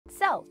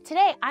So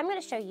today I'm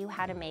going to show you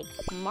how to make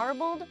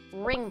marbled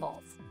ring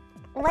bowls,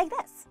 like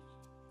this.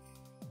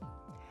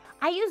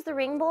 I use the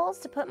ring bowls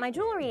to put my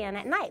jewelry in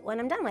at night when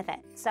I'm done with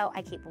it. So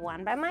I keep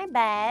one by my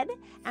bed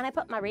and I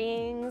put my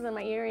rings and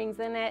my earrings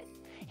in it.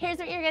 Here's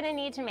what you're going to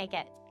need to make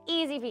it.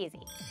 Easy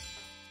peasy.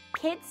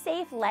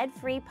 Kid-safe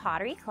lead-free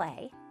pottery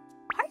clay,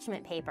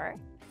 parchment paper,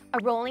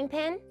 a rolling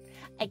pin,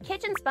 a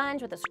kitchen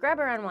sponge with a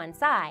scrubber on one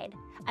side,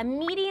 a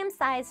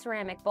medium-sized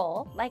ceramic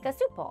bowl like a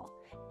soup bowl,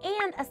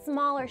 and a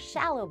smaller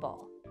shallow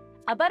bowl,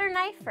 a butter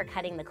knife for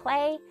cutting the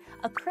clay,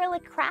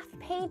 acrylic craft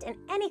paint in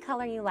any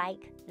color you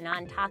like,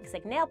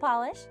 non-toxic nail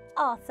polish,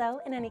 also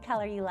in any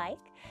color you like,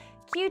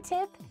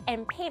 Q-tip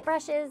and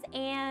paintbrushes,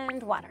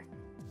 and water.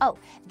 Oh,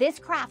 this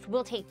craft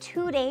will take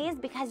 2 days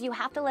because you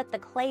have to let the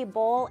clay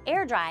bowl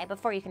air dry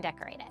before you can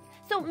decorate it.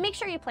 So make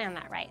sure you plan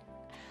that right.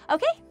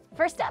 Okay,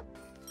 first up,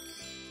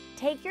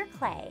 take your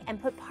clay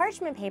and put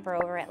parchment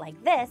paper over it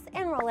like this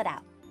and roll it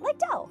out, like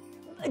dough.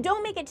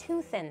 Don't make it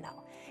too thin though.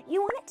 You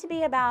want it to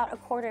be about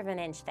 1/4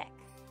 inch thick.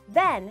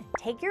 Then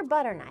take your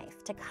butter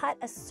knife to cut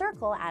a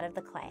circle out of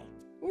the clay.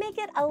 Make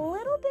it a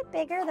little bit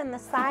bigger than the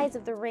size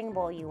of the ring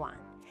bowl you want.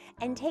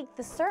 And take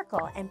the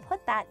circle and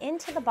put that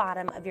into the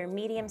bottom of your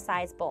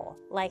medium-sized bowl,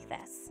 like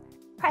this.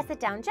 Press it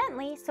down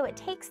gently so it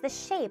takes the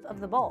shape of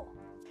the bowl.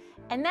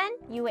 And then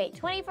you wait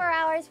 24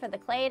 hours for the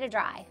clay to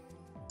dry.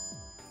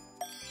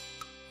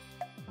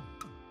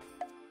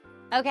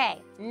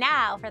 Okay,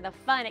 now for the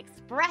fun,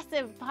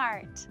 expressive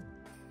part,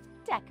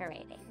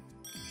 decorating.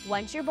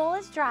 Once your bowl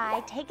is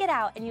dry, take it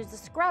out and use the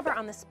scrubber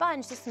on the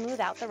sponge to smooth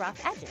out the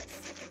rough edges.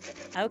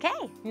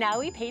 Okay, now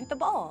we paint the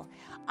bowl.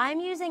 I'm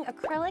using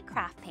acrylic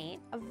craft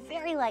paint, a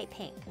very light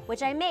pink,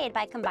 which I made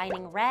by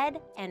combining red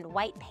and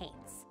white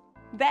paints.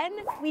 Then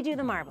we do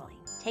the marbling.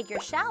 Take your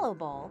shallow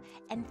bowl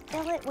and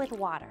fill it with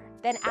water.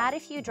 Then add a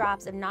few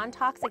drops of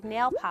non-toxic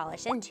nail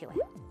polish into it,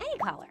 any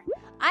color.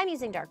 I'm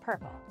using dark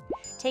purple.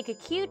 Take a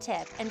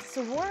Q-tip and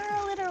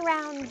swirl it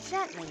around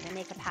gently to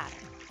make a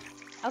pattern.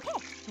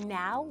 Okay,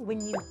 now when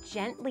you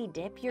gently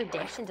dip your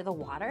dish into the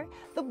water,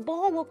 the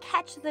bowl will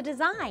catch the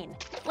design,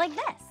 like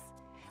this.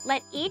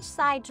 Let each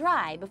side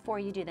dry before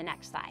you do the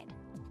next side.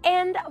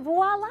 And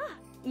voila,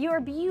 your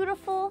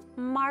beautiful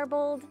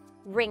marbled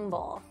ring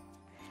bowl.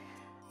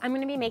 I'm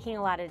gonna be making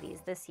a lot of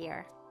these this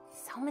year.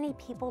 So many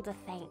people to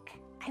thank.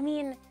 I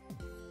mean,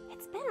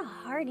 it's been a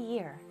hard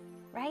year,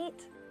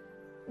 right?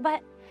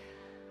 But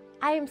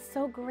I am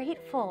so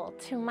grateful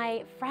to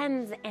my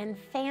friends and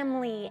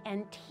family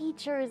and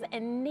teachers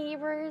and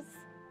neighbors.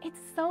 It's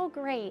so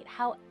great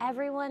how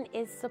everyone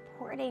is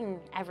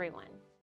supporting everyone.